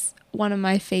that's one of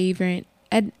my favorite,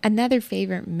 another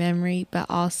favorite memory, but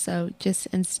also just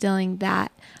instilling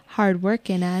that hard work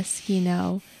in us,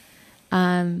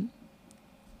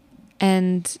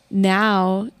 and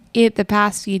now the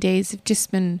past few days have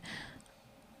just been,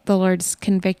 the Lord's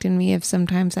convicting me of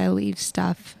sometimes I leave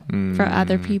stuff for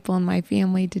other people in my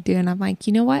family to do. And I'm like,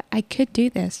 you know what? I could do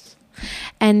this.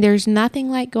 And there's nothing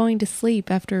like going to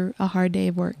sleep after a hard day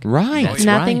of work. Right. That's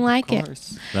Nothing right, like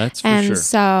it. That's for And sure.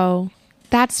 so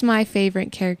that's my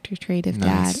favorite character trait of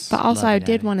Nice. Dad. But also, Love I it,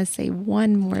 did Daddy. want to say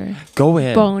one more Go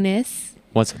ahead. bonus.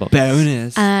 What's up?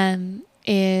 Bonus.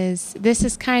 This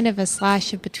is kind of a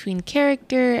slash of between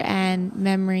character and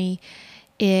memory.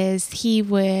 Is he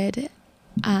would,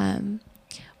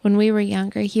 when we were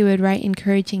younger, he would write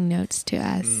encouraging notes to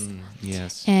us,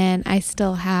 Yes. and I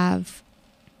still have,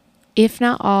 if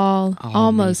not all, Oh, me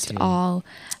almost too. all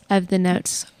of the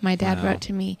notes my dad Wow. wrote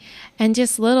to me, and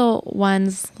just little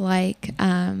ones like,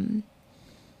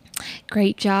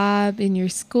 great job in your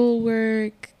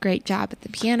schoolwork, great job at the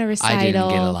piano recital. I didn't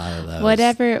get a lot of those.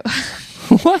 Whatever.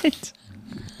 What?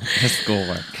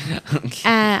 Schoolwork.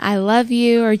 I love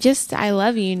you, or just I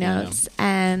love you notes.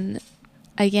 And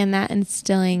again, that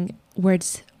instilling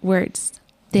words,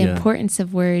 the Yeah. importance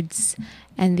of words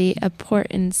and the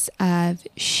importance of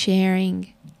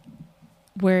sharing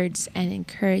words and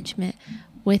encouragement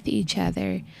with each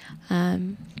other.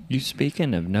 You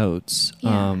speaking of notes,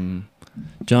 Yeah.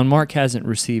 John Mark hasn't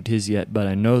received his yet, but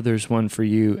I know there's one for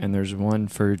you and there's one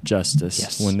for Justice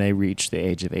Yes. when they reach the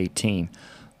age of 18.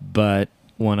 But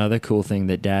one other cool thing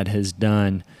that Dad has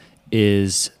done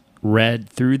is read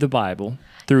through the Bible,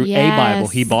 through a Bible.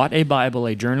 Yes. He bought a Bible,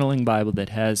 a journaling Bible that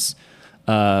has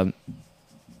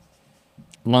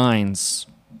lines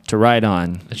to write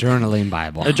on. A journaling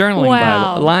Bible. A journaling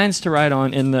Wow. Bible, lines to write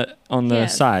on on the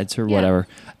Yes. sides or Yeah. whatever,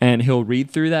 and he'll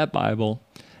read through that Bible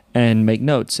and make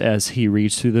notes as he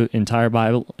reads through the entire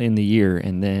Bible in the year,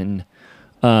 and then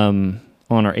on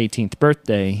our 18th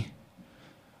birthday,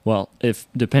 well, if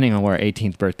depending on where our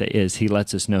 18th birthday is, he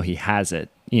lets us know he has it,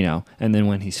 and then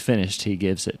when he's finished, he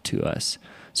gives it to us.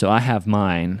 So I have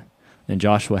mine, and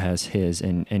Joshua has his,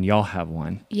 and y'all have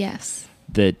one Yes.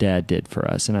 that Dad did for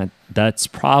us, and that's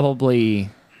probably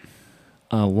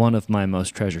one of my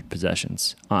most treasured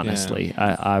possessions. Honestly,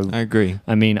 I agree.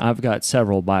 I mean, I've got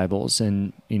several Bibles,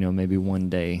 and maybe one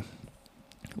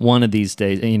of these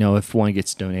days, if one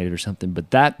gets donated or something,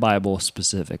 but that Bible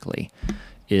specifically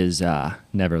is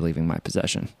never leaving my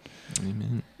possession.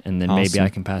 Amen. And then maybe Awesome. I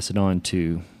can pass it on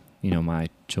to my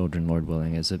children, Lord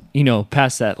willing, as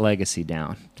pass that legacy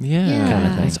down. Yeah. Kind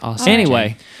of thing. That's awesome.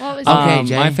 Anyway. What was Okay,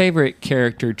 Jay. My favorite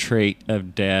character trait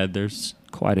of Dad, there's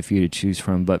quite a few to choose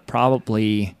from, but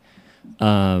probably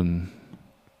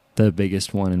the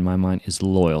biggest one in my mind is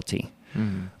loyalty.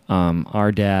 Mhm.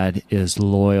 Our dad is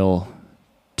loyal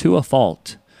to a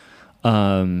fault,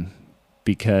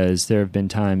 because there have been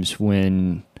times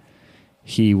when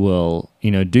he will,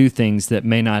 do things that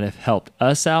may not have helped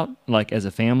us out, like as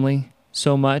a family,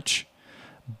 so much,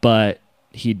 but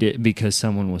he did because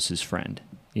someone was his friend,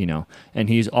 and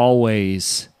he's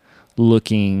always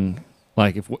looking,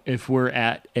 like if we're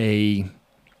at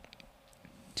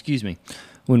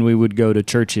when we would go to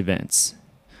church events,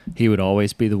 he would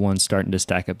always be the one starting to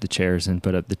stack up the chairs and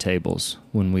put up the tables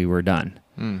when we were done.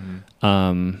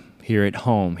 Mhm. Here at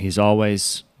home, he's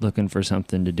always looking for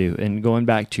something to do. And going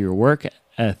back to your work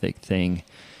ethic thing,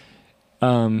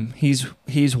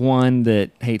 he's one that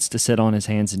hates to sit on his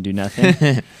hands and do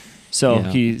nothing. So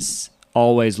Yeah. he's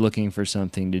always looking for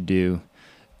something to do,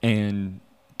 and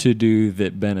to do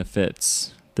that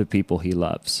benefits the people he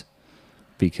loves.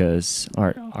 Because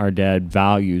our dad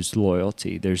values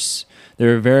loyalty. There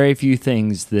are very few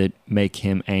things that make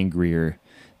him angrier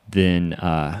than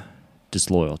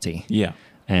disloyalty Yeah.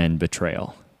 and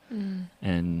betrayal.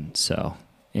 And so,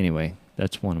 anyway,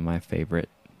 that's one of my favorite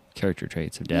character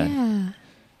traits of Dad. Yeah.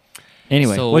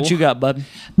 Anyway, So- what you got, bud?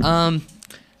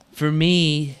 For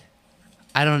me,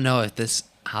 I don't know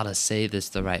how to say this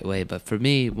the right way, but for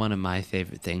me, one of my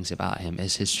favorite things about him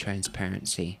is his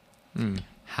transparency. Mm.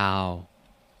 How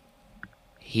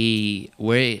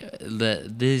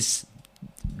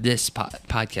this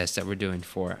podcast that we're doing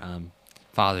for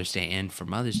Father's Day and for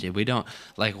Mother's Day, we don't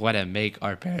want to make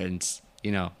our parents,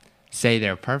 say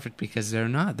they're perfect, because they're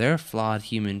not. They're flawed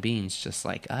human beings just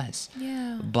like us.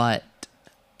 Yeah. But,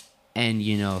 and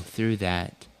through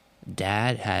that,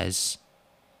 Dad has,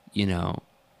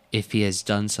 if he has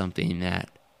done something that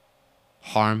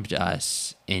harmed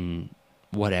us in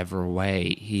whatever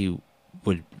way, he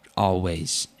would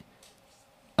always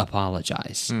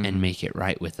apologize and make it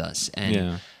right with us. And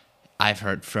Yeah. I've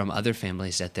heard from other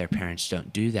families that their parents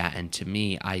don't do that. And to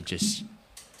me,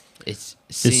 it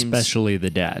seems Especially the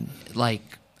dad.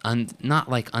 not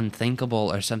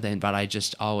unthinkable or something, but I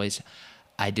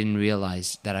didn't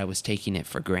realize that I was taking it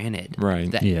for granted. Right.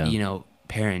 That, Yeah.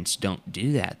 Parents don't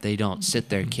do that. They don't sit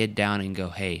their kid down and go,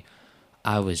 hey,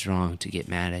 I was wrong to get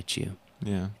mad at you.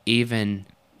 Yeah. Even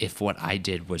if what I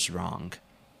did was wrong,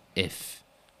 if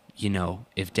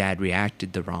Dad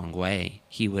reacted the wrong way,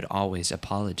 he would always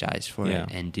apologize for Yeah.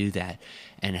 it and do that.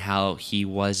 And how he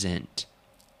wasn't,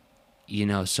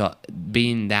 so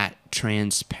being that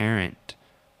transparent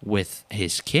with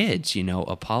his kids,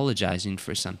 apologizing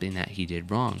for something that he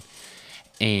did wrong.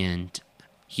 And,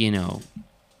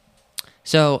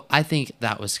 so I think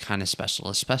that was kind of special,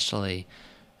 especially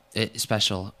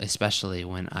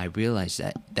when I realized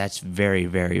that that's very,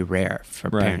 very rare for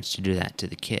Right. parents to do that to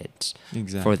the kids,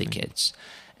 Exactly. for the kids.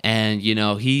 And,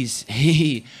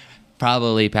 he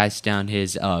probably passed down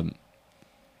his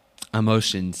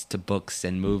emotions to books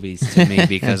and movies to me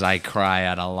because I cry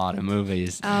at a lot of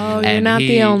movies. Oh, you're And not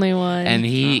the only one. And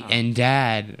and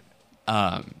Dad,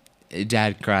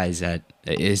 Dad cries at.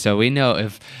 So we know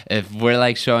if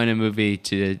we're showing a movie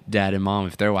to Dad and Mom,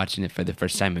 if they're watching it for the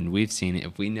first time and we've seen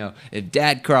it, if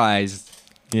Dad cries,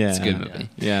 Yeah. it's a good movie.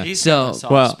 Yeah. He's So- got a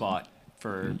soft well- spot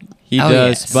for. He Oh,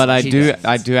 does, yes, but I he do does.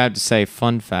 I do have to say,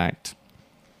 fun fact,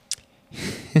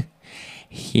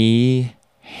 he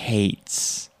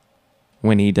hates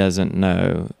when he doesn't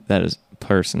know that a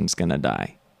person's gonna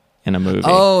die in a movie.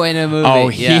 Oh, in a movie. Oh,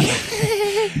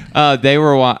 yeah. they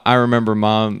were. I remember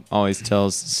Mom always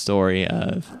tells the story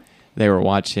of they were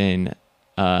watching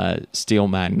Steel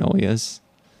Magnolias,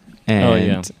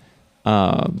 and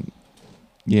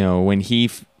you know, when he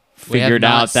We have figured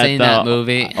not out that seen the that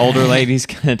movie. older lady's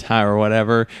gonna die or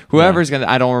whatever, whoever's gonna,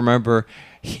 I don't remember.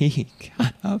 He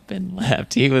got up and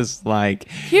left. He was like,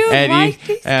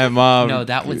 and Mom. No,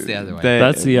 that was the other one.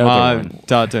 That's the other Mom one.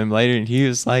 talked to him later, and he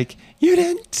was like, "You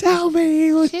didn't tell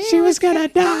me she was gonna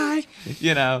die,"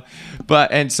 you know.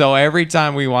 But and so every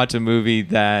time we watch a movie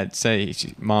that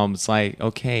Mom's like,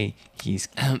 "Okay, this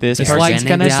It's person's like-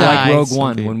 gonna it's die." like Like Rogue Some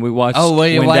One. people- When we watched, Oh,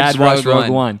 when you when watched Dad watched Rogue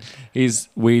Rogue One. One,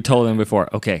 we told him before,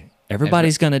 okay,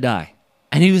 everybody's gonna die.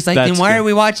 And he was like, That's then why good. are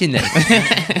we watching this?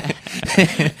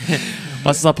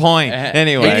 What's the point?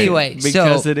 Anyway,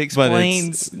 Because so, it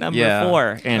explains number yeah.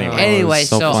 4. Anyway, anyway,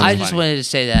 so so funny. I just wanted to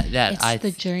say that It's I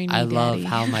the journey, I love Daddy.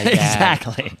 how my dad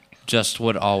exactly. just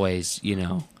would always,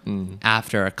 Mm.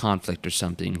 after a conflict or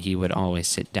something, he would always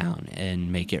sit down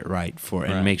and make it right and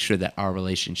Right. make sure that our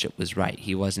relationship was right.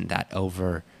 He wasn't that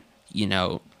over,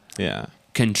 Yeah.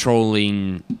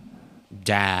 controlling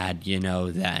dad,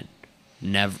 that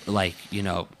never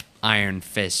iron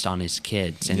fist on his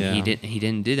kids, and Yeah. he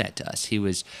didn't do that to us. He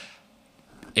was.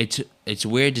 It's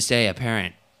weird to say a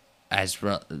parent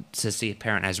to see a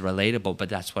parent as relatable, but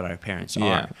that's what our parents Yeah.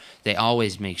 are. They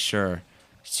always make sure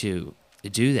to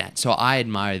do that. So I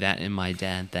admire that in my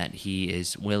dad, that he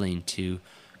is willing to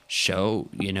show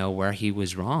where he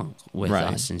was wrong with Right.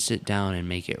 us and sit down and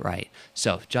make it right.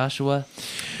 So Joshua,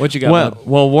 What you got? Well, bud?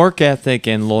 well, work ethic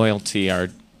and loyalty are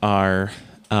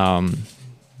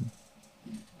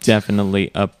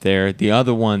definitely up there. The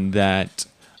other one that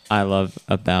I love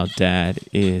about Dad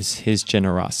is his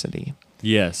generosity.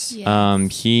 Yes.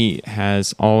 Yes. He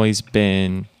has always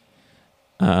been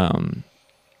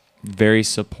very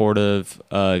supportive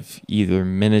of either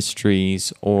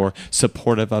ministries or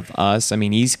supportive of us. I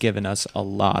mean, he's given us a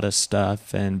lot of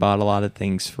stuff and bought a lot of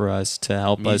things for us to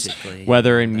help Musically, us,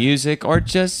 whether yeah. in music or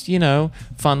just,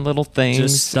 fun little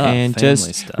things, stuff, and family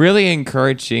just stuff. really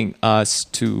encouraging us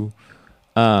to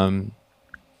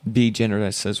be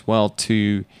generous as well,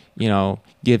 to,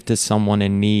 give to someone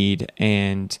in need.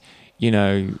 And,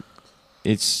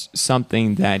 it's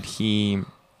something that he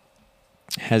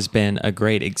has been a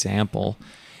great example.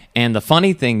 And the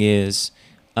funny thing is,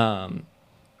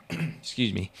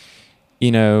 excuse me,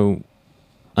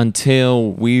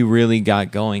 until we really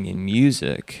got going in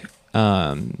music,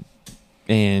 and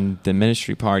the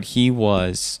ministry part, he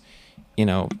was,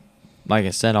 like I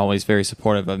said, always very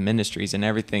supportive of ministries and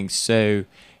everything. So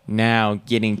now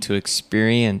getting to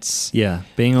experience Yeah.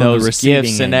 Being on those the receiving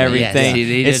gifts and end. everything, Yes,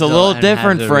 he it's a didn't little know how to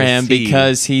different have for to him receive.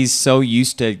 because he's so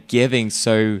used to giving.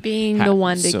 So Being the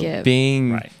one to give.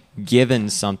 being Right. given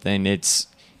something, it's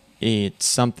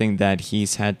something that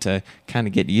he's had to kind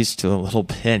of get used to a little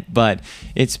bit. But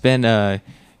it's been a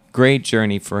great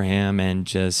journey for him, and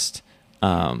just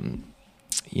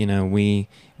we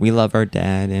love our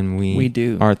dad, and We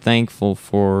do. are thankful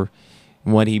for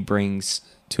what he brings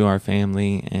to our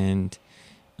family, and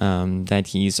that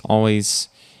he's always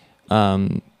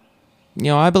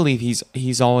I believe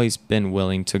he's always been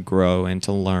willing to grow and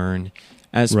to learn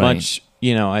as Right. much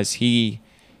as he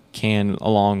can,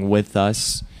 along with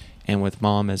us and with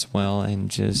Mom as well, and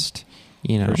just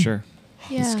For sure.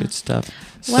 it's Yeah. good stuff.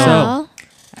 Well,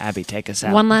 Abby, take us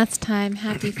out. one last time,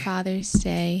 happy Father's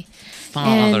Day.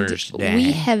 Father's and Day.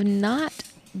 we have not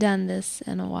done this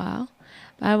in a while.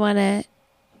 But I want to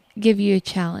give you a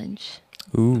challenge.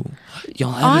 Ooh,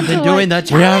 Y'all On haven't to been doing what-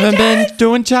 that. we haven't been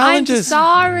doing challenges. I'm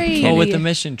sorry. Well, with the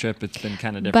mission trip, it's been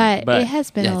kind of different. but it has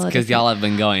been a Yes, little because y'all have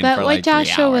been going But for what like 3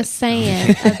 Joshua hours. was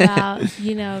saying about,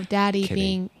 Daddy Kidding.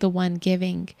 being the one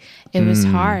giving, it was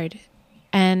hard.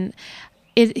 And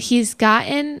he's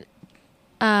gotten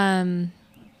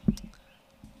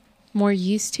more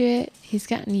used to it. He's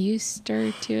gotten used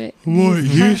to it.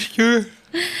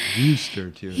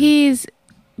 He's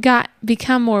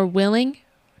become more willing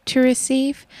to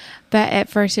receive, but at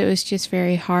first it was just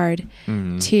very hard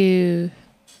because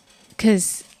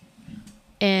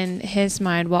in his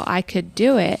mind, well, I could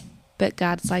do it, but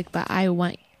God's like, but I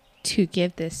want to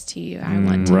give this to you. I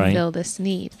want to Right. fill this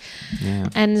need. Yeah.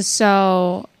 And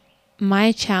so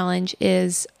my challenge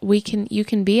is you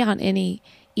can be on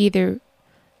either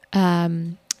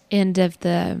end of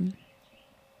the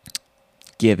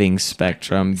Giving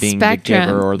spectrum, being Spectrum, the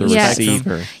giver or the yes.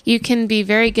 receiver. You can be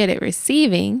very good at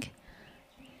receiving,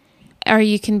 or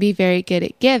you can be very good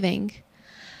at giving.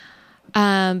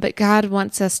 But God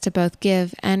wants us to both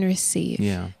give and receive.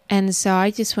 Yeah. And so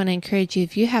I just want to encourage you,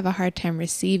 if you have a hard time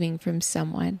receiving from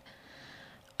someone,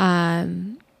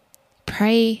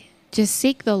 pray, just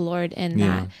seek the Lord in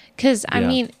that. Because, I Yeah.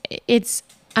 mean, it's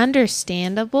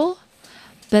understandable,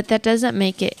 but that doesn't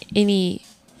make it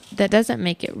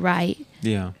right.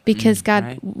 Yeah. Because God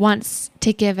right. wants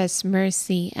to give us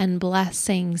mercy and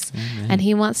blessings, and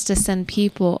He wants to send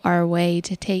people our way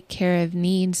to take care of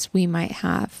needs we might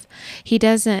have. He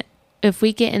doesn't, if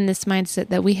we get in this mindset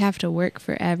that we have to work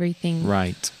for everything,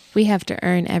 Right. we have to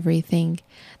earn everything,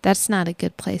 that's not a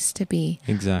good place to be.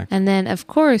 Exactly. And then, of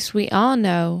course, we all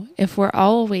know if we're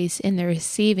always in the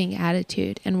receiving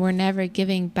attitude and we're never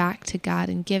giving back to God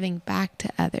and giving back to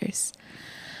others.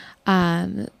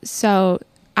 So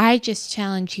I just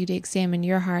challenge you to examine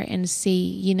your heart and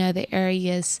see, the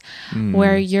areas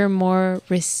where you're more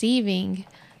receiving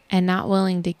and not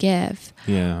willing to give,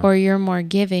 Yeah. or you're more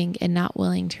giving and not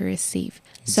willing to receive.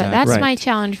 So Exactly. that's Right. my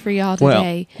challenge for y'all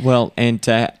today. Well, and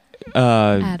to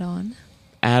Add on.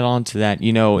 add on to that,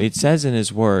 it says in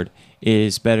His Word, it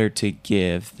is better to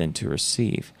give than to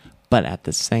receive. But at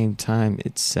the same time,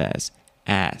 it says,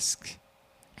 ask.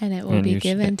 And it will And be you should-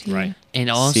 given to right. you. And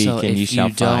also, Seek and if you shall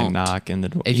you find, don't, knock, and the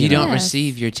door. if you don't Yes.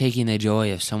 receive, you're taking the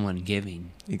joy of someone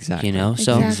giving. Exactly.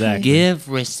 So Exactly. give,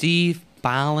 receive,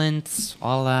 balance,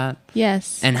 all that.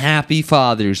 Yes. And happy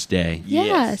Father's Day.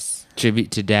 yes.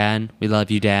 Tribute to Dad. We love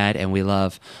you, Dad, and we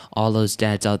love all those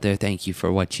dads out there. Thank you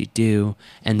for what you do.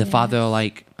 And the Yes.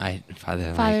 father-like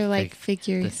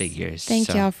Figures. The figures. Thank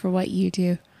So- y'all for what you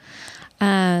do.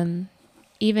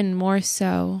 Even more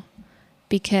so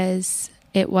because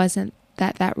it wasn't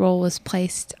that role was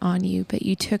placed on you, but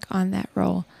you took on that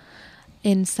role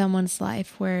in someone's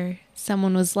life where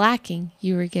someone was lacking,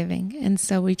 you were giving. And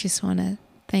so we just want to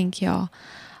thank y'all.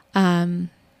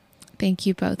 Thank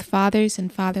you both, fathers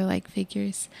and father-like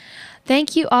figures.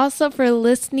 Thank you also for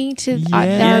listening to our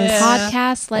Yes.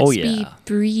 podcast, Let's Oh, Be yeah.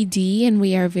 3D, and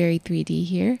we are very 3D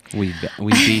here. We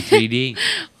be 3D.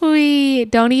 We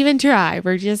don't even try.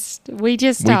 We just We are.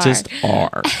 just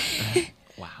are.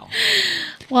 Wow.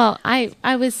 Well, I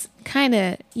was kind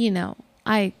of,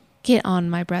 I get on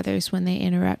my brothers when they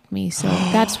interrupt me. So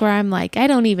that's where I'm like, I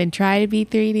don't even try to be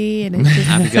 3D. And it just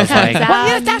Abigail's comes like,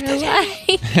 out and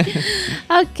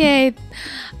you're like, okay.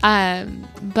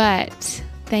 But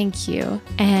thank you.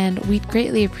 And we'd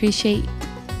greatly appreciate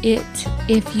it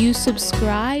if you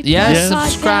subscribe. Yes, to the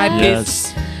subscribe. podcast,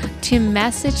 Yes. to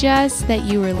message us that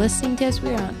you were listening to us.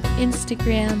 We're on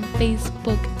Instagram,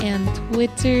 Facebook, and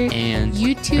Twitter, And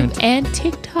YouTube, and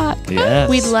TikTok. Yes.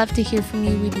 We'd love to hear from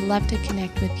you. We'd love to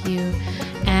connect with you.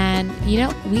 And,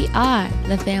 we are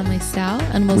the Family Style.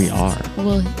 And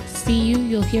we'll see you.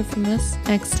 You'll hear from us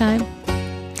next time.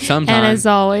 sometime. And as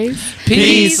always,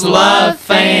 Peace, love,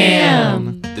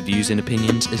 fam. The views and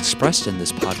opinions expressed in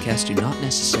this podcast do not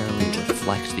necessarily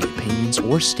reflect the opinions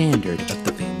or standard of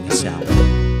the Family Style.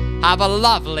 Have a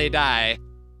lovely day.